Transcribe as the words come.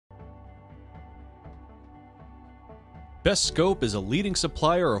BestScope is a leading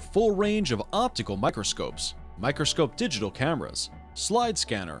supplier of full range of optical microscopes, microscope digital cameras, slide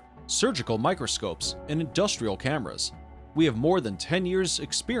scanner, surgical microscopes, and industrial cameras. We have more than 10 years'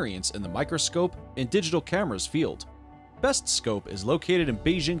 experience in the microscope and digital cameras field. BestScope is located in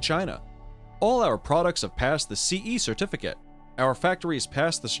Beijing, China. All our products have passed the CE certificate. Our factory has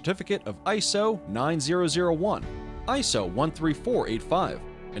passed the certificate of ISO 9001, ISO 13485,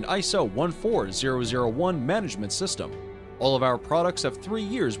 and ISO 14001 management system. All of our products have 3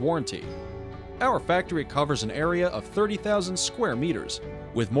 years warranty. Our factory covers an area of 30,000 square meters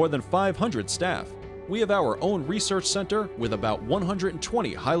with more than 500 staff. We have our own research center with about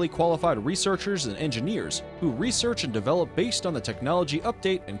 120 highly qualified researchers and engineers who research and develop based on the technology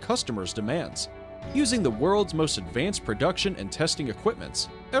update and customers' demands. Using the world's most advanced production and testing equipments,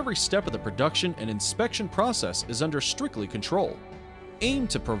 every step of the production and inspection process is under strictly control. Aim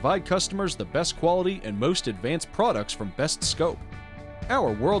to provide customers the best quality and most advanced products from BestScope.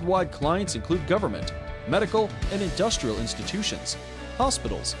 Our worldwide clients include government, medical, and industrial institutions,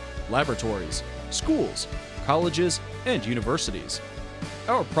 hospitals, laboratories, schools, colleges, and universities.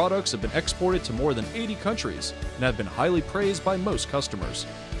 Our products have been exported to more than 80 countries and have been highly praised by most customers.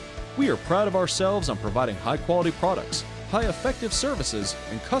 We are proud of ourselves on providing high-quality products, high-effective services,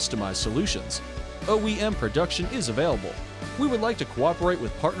 and customized solutions. OEM production is available. We would like to cooperate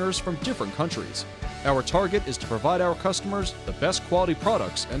with partners from different countries. Our target is to provide our customers the best quality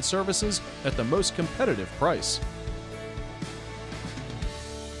products and services at the most competitive price.